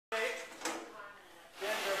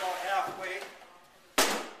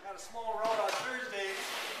small route on Thursday,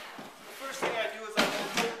 the first thing I do is I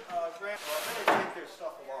go grab. I better take their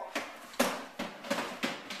stuff along.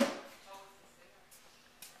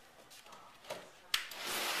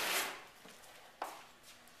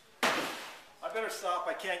 I better stop.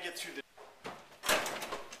 I can't get through the.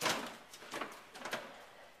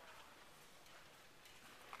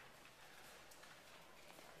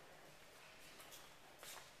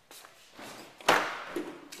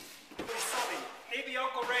 Maybe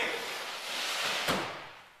Uncle Ray.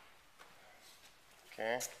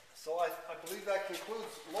 Okay. So I believe that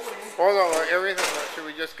concludes loading. Well, no, everything. Should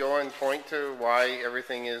we just go and point to why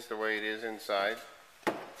everything is the way it is inside?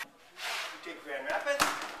 You take Grand Rapids,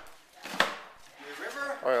 Deer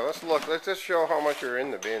River. Oh yeah, let's look. Let's just show how much are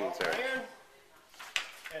in the bins there. Iron,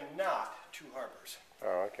 and not Two Harbors.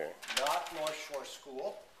 Oh, okay. Not North Shore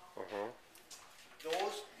School.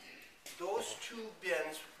 Those two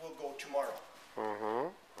bins will go tomorrow.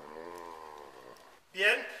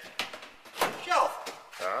 Bien.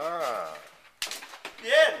 Shelf. Ah.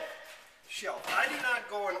 Bien. Shelf. I do not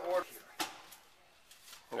go in order here.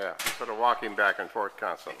 Yeah, instead of walking back and forth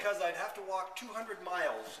constantly. Because I'd have to walk 200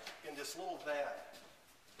 miles in this little van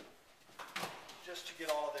just to get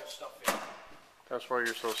all of their stuff in. That's why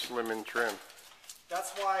you're so slim and trim.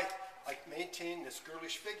 That's why I maintain this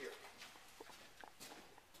girlish figure.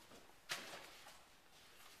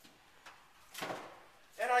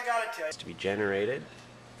 And I gotta tell you, To be generated.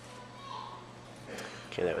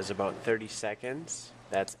 Okay, that was about 30 seconds.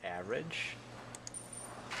 That's average.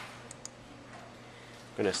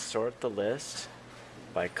 I'm going to sort the list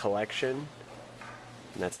by collection,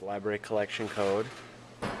 and that's library collection code,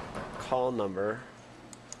 call number,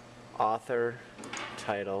 author,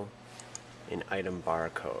 title, and item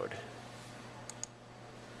barcode.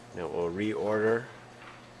 Now we'll reorder,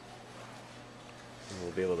 and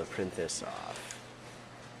we'll be able to print this off.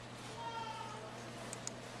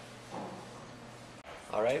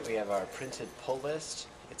 Alright, we have our printed pull list.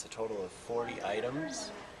 It's a total of 40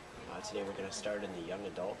 items. Today we're going to start in the young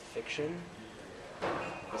adult fiction.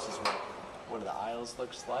 This is what one of the aisles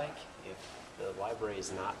looks like. If the library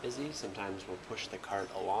is not busy, sometimes we'll push the cart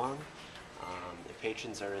along. If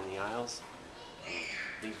patrons are in the aisles,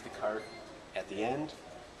 leave the cart at the end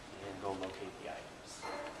and go locate the items.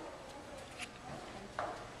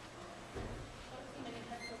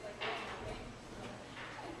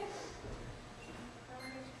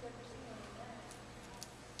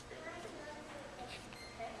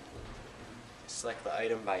 Select the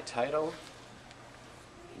item by title,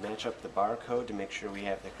 match up the barcode to make sure we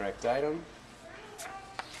have the correct item,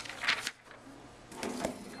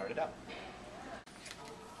 cart it up.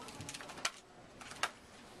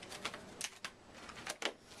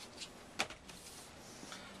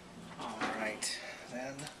 Alright,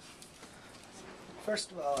 then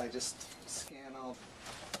first of all I just scan all.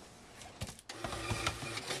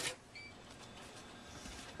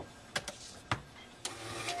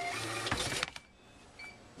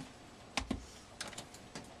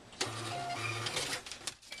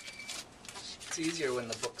 It's easier when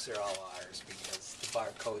the books are all ours because the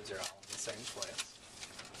barcodes are all in the same place.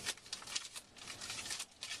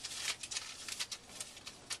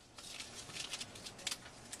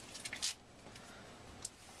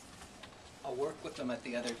 I'll work with them at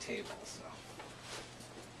the other table, so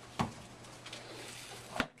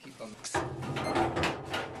I'll keep them.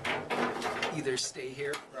 Either stay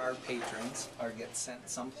here for our patrons or get sent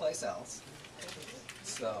someplace else.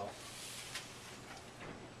 So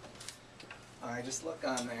I just look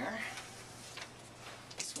on there.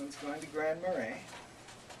 This one's going to Grand Marais.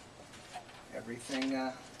 Everything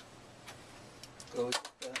goes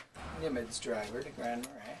with the Nimitz driver to Grand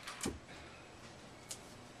Marais.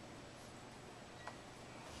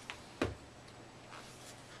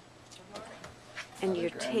 And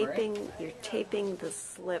you're taping the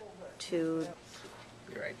slip to.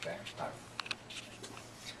 Be right back.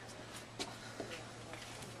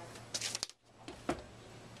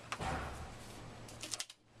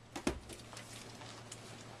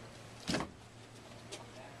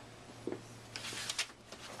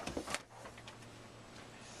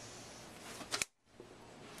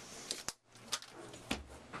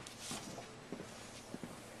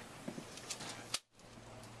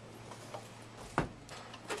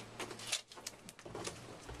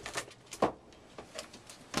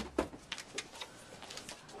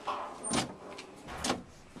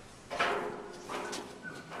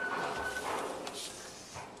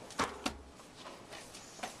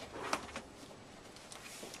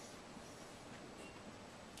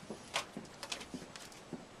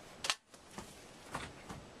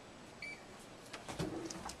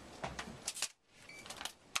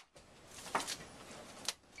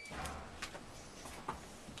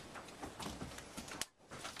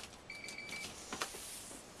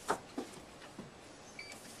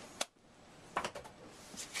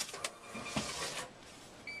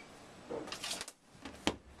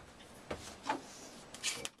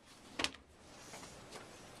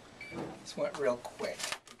 This went real quick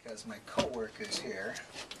because my coworker's here,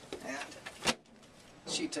 and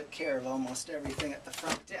she took care of almost everything at the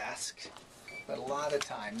front desk. But a lot of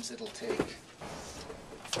times it'll take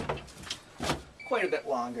quite a bit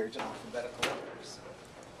longer to alphabetical orders.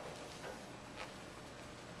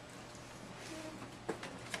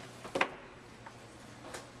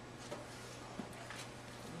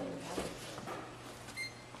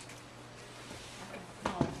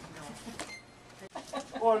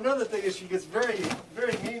 Well, another thing is she gets very,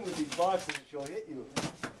 very mean with these boxes and she'll hit you.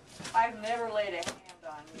 I've never laid a hand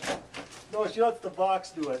on you. No, she lets the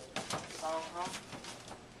box do it. Uh-huh.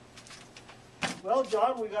 Well,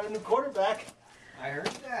 John, we got a new quarterback. I heard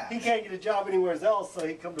that. He can't get a job anywhere else, so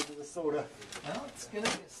he come to Minnesota. Well, it's going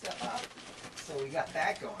to be a step up. So we got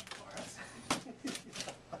that going for us.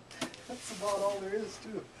 That's about all there is,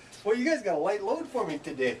 too. Well, you guys got a light load for me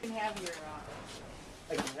today. You can have your,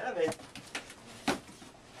 I can have it.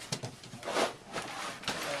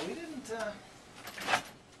 We didn't,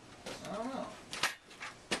 I don't know.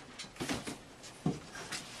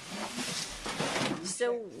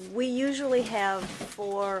 So we usually have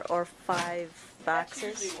 4 or 5 that's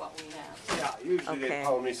boxes. usually what we have. Yeah, usually they Okay.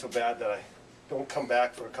 pound me so bad that I don't come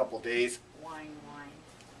back for a couple of days. Wine.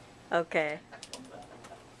 Okay.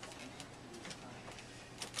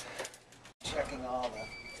 Checking all the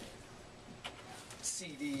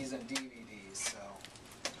CDs and DVDs, so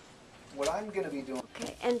what I'm going to be doing,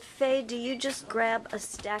 Okay. And Faye, do you just grab a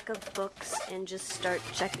stack of books and just start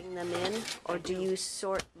checking them in, or do you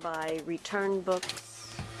sort by return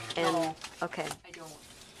books? And No. okay. I don't.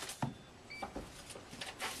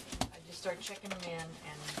 I just start checking them in,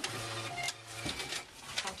 and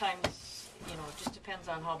sometimes, you know, it just depends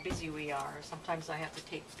on how busy we are. Sometimes I have to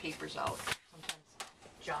take papers out. Sometimes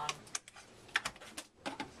John.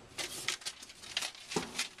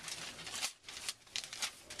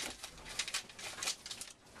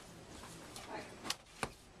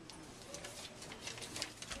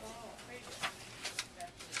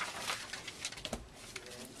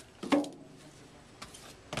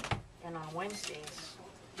 And on Wednesdays,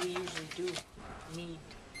 we usually do need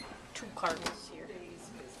 2 cartons here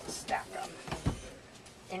to stack up.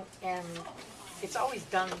 And it's always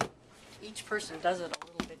done, each person does it a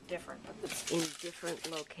little bit different, but it's In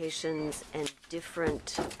different locations and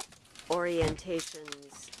different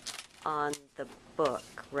orientations on the book,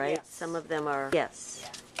 right? Yes. Some of them are yes,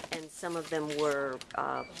 and some of them were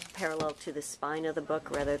parallel to the spine of the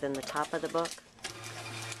book rather than the top of the book.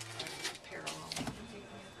 parallel.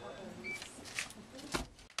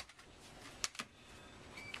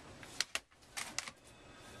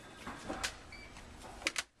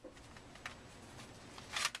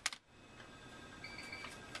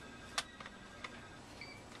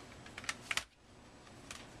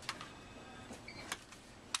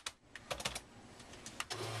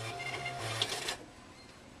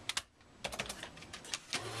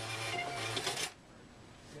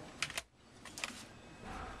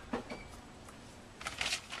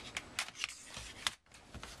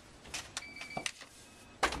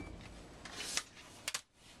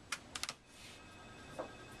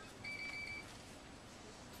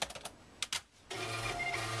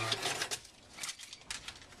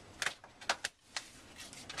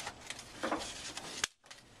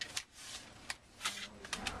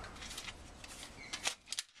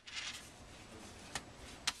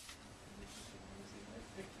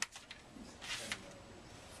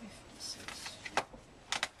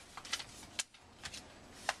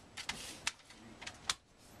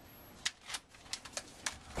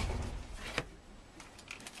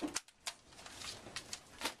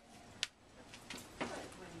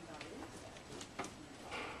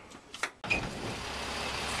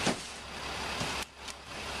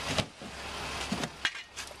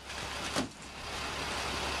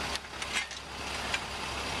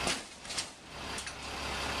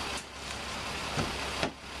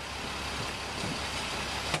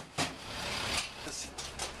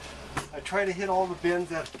 I try to hit all the bins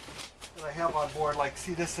that I have on board. Like,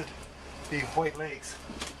 see, this would be White Lakes.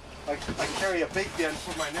 I carry a big bin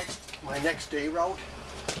for my next day route,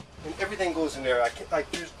 and everything goes in there.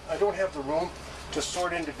 I don't have the room to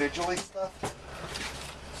sort individually stuff,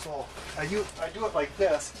 so I do it like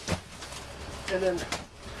this, and then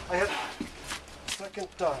I have a second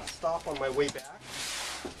stop on my way back,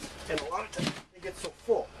 and a lot of times they get so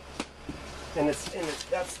full, and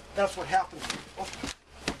that's what happens. Oh.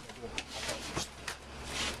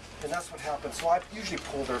 And that's what happens. So I usually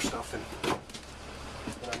pull their stuff and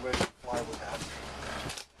I'm ready to fly with that.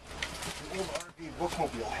 The old RV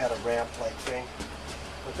bookmobile had a ramp-like thing,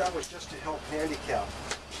 but that was just to help handicap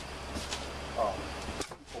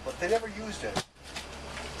people. But they never used it.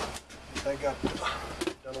 I got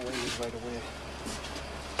done away with right away.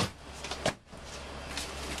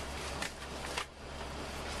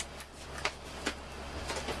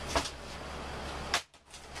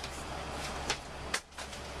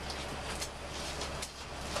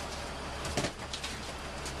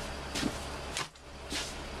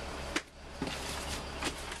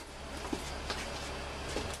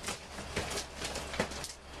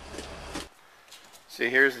 See,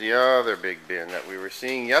 here's the other big bin that we were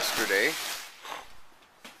seeing yesterday.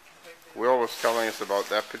 Will was telling us about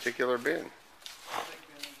that particular bin. Big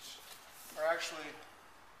bins are actually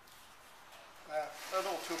they're a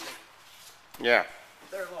little too big. Yeah.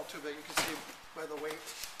 They're a little too big. You can see by the weight.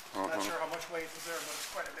 Not sure how much weight is there, but it's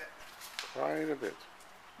quite a bit. Quite a bit.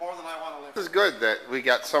 More than I want to lift. It's good that we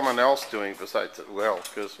got someone else doing besides Will,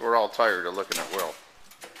 because we're all tired of looking at Will.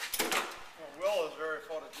 Well, Will is very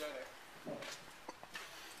photogenic.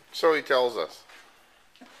 So he tells us.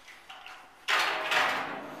 And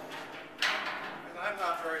I'm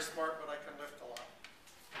not very smart, but I can lift a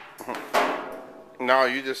lot. No,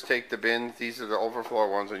 you just take the bins, these are the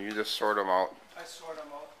overflow ones, and you just sort them out. I sort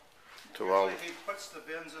them out. To all. Usually he puts the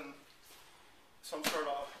bins in some sort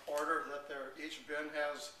of order that each bin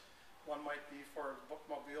has. One might be for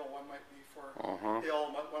bookmobile, one might be for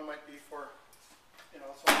hill, one might be for, so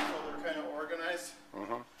they're kind of organized.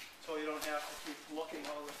 So you don't have to keep looking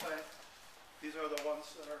all the time. These are the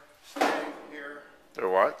ones that are staying here. They're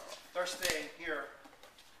what? They're staying here.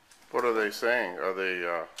 What are they saying? Are they,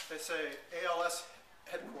 They say ALS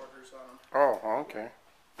headquarters on them. oh, okay.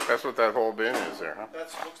 That's what that whole bin is there, huh?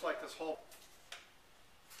 That looks like this whole.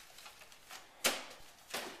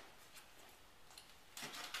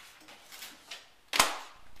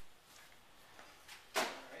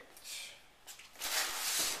 Alright.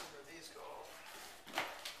 Where these go?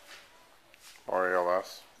 Or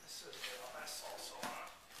ALS. This is ALS also.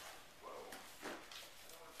 Whoa.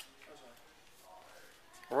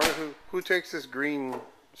 I wonder who takes this green,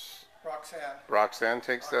 Roxanne. Roxanne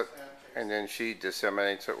takes that, Roxanne takes and then she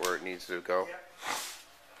disseminates it where it needs to go. Yeah.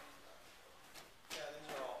 Yeah,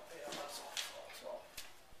 these are all ALS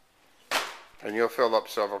also. And you'll fill up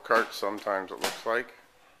several carts sometimes, it looks like.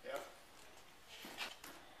 Yeah.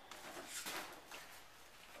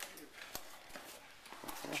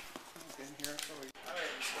 In here, so we.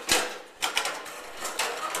 Alright.